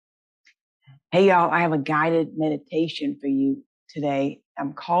Hey, y'all, I have a guided meditation for you today.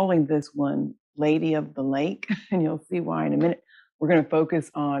 I'm calling this one Lady of the Lake, and you'll see why in a minute. We're going to focus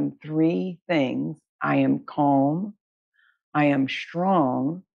on three things. I am calm, I am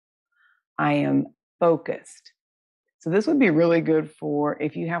strong, I am focused. So, this would be really good for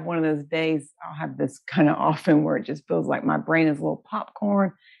if you have one of those days. I'll have this kind of often where it just feels like my brain is a little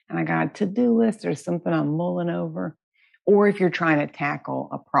popcorn and I got a to do list or something I'm mulling over. Or if you're trying to tackle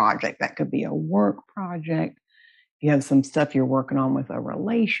a project, that could be a work project. You have some stuff you're working on with a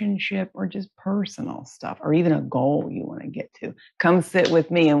relationship or just personal stuff, or even a goal you want to get to. Come sit with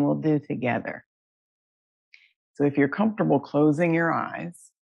me and we'll do together. So if you're comfortable closing your eyes,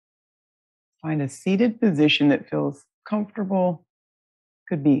 find a seated position that feels comfortable.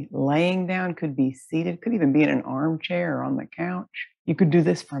 Could be laying down, could be seated, could even be in an armchair or on the couch. You could do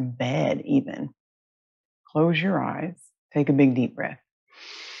this from bed even. Close your eyes, take a big deep breath.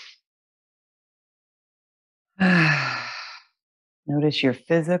 Notice your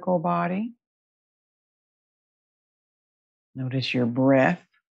physical body. Notice your breath.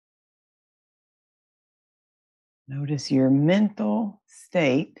 Notice your mental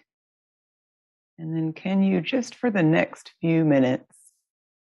state. And then can you, just for the next few minutes,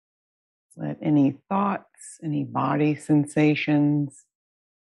 let any thoughts, any body sensations,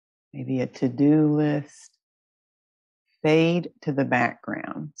 maybe a to-do list, fade to the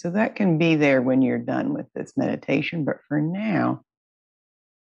background. So that can be there when you're done with this meditation. But for now,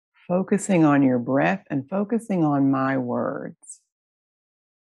 focusing on your breath and focusing on my words.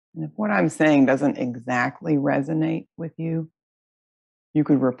 And if what I'm saying doesn't exactly resonate with you, you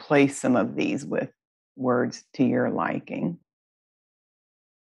could replace some of these with words to your liking.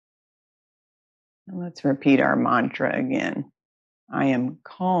 And let's repeat our mantra again. I am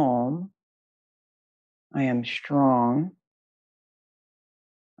calm. I am strong.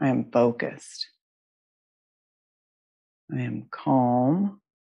 I am focused. I am calm.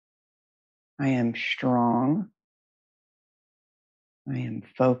 I am strong. I am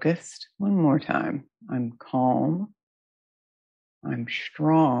focused. One more time. I'm calm. I'm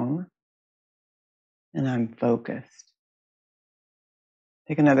strong. And I'm focused.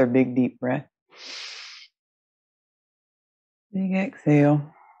 Take another big deep breath. Big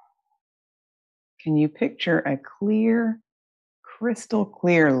exhale. Can you picture a clear, crystal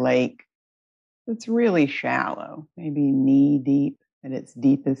clear lake that's really shallow, maybe knee deep at its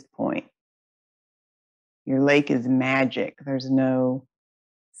deepest point? Your lake is magic. There's no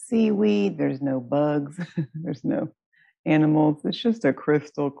seaweed, there's no bugs, there's no animals. It's just a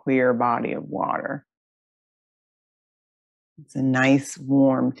crystal clear body of water. It's a nice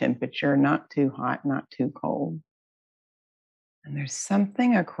warm temperature, not too hot, not too cold. And there's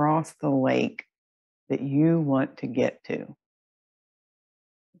something across the lake that you want to get to.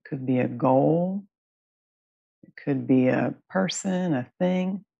 It could be a goal. It could be a person, a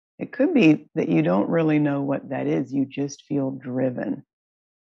thing. It could be that you don't really know what that is. You just feel driven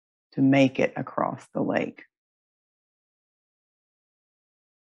to make it across the lake.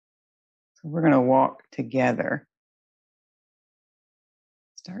 So we're going to walk together.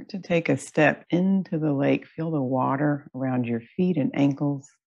 Start to take a step into the lake. Feel the water around your feet and ankles.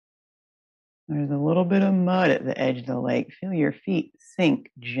 There's a little bit of mud at the edge of the lake. Feel your feet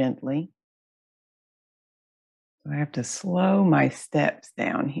sink gently. So I have to slow my steps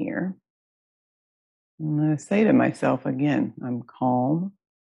down here. I'm going to say to myself again, I'm calm.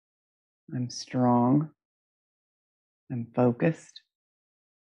 I'm strong. I'm focused.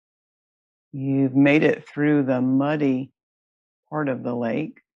 You've made it through the muddy part of the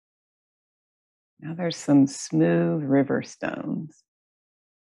lake. Now there's some smooth river stones.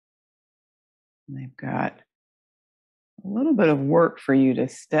 And they've got a little bit of work for you to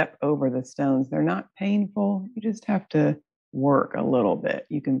step over the stones. They're not painful. You just have to work a little bit.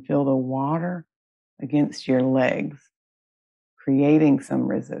 You can feel the water against your legs, creating some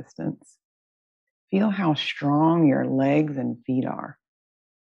resistance. Feel how strong your legs and feet are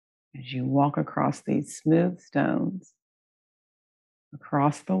as you walk across these smooth stones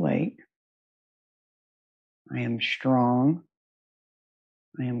across the lake. I am strong.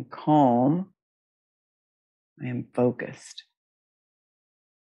 I am calm. I am focused.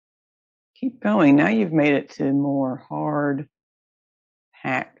 Keep going. Now you've made it to more hard,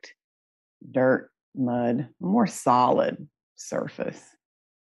 packed dirt, mud, more solid surface.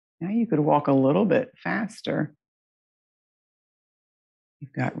 Now you could walk a little bit faster.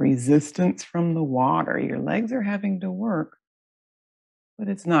 You've got resistance from the water. Your legs are having to work, but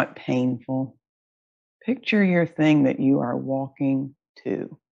it's not painful. Picture your thing that you are walking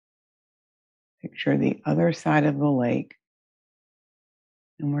to. Picture the other side of the lake.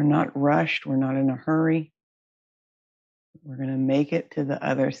 And we're not rushed. We're not in a hurry. We're going to make it to the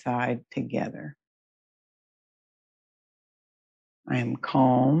other side together. I am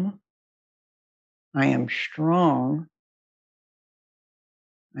calm. I am strong.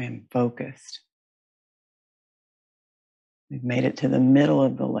 I am focused. We've made it to the middle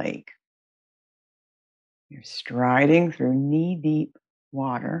of the lake. You're striding through knee-deep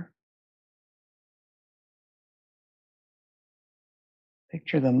water.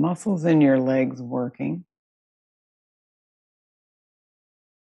 Picture the muscles in your legs working.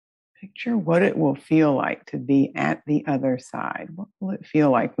 Picture what it will feel like to be at the other side. What will it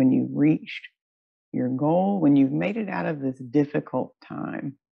feel like when you've reached your goal, when you've made it out of this difficult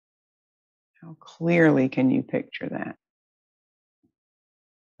time? How clearly can you picture that?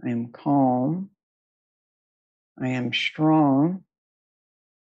 I am calm. I am strong.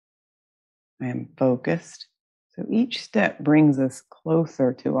 I am focused. So each step brings us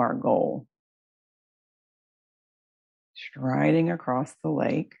closer to our goal. Striding across the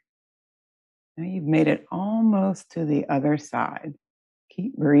lake. Now you've made it almost to the other side.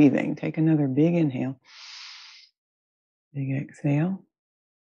 Keep breathing. Take another big inhale. Big exhale.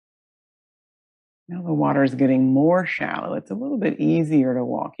 Now the water is getting more shallow. It's a little bit easier to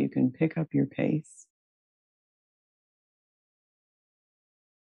walk. You can pick up your pace.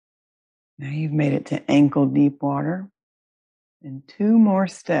 Now you've made it to ankle deep water. In 2 more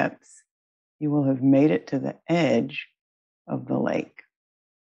steps, you will have made it to the edge of the lake.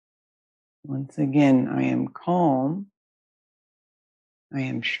 Once again, I am calm, I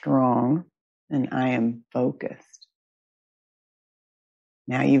am strong, and I am focused.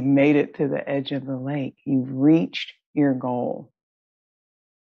 Now you've made it to the edge of the lake. You've reached your goal.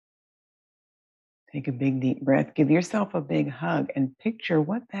 Take a big deep breath. Give yourself a big hug and picture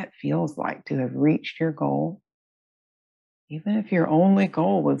what that feels like to have reached your goal. Even if your only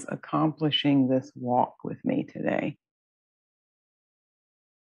goal was accomplishing this walk with me today.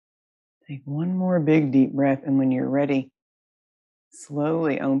 Take one more big deep breath, and when you're ready,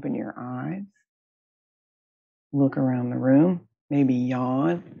 slowly open your eyes. Look around the room, maybe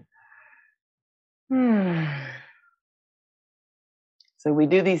yawn. So we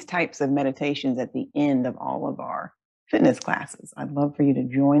do these types of meditations at the end of all of our fitness classes. I'd love for you to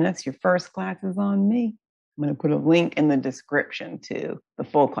join us. Your first class is on me. I'm going to put a link in the description to the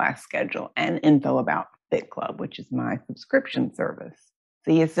full class schedule and info about Fit Club, which is my subscription service.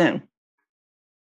 See you soon.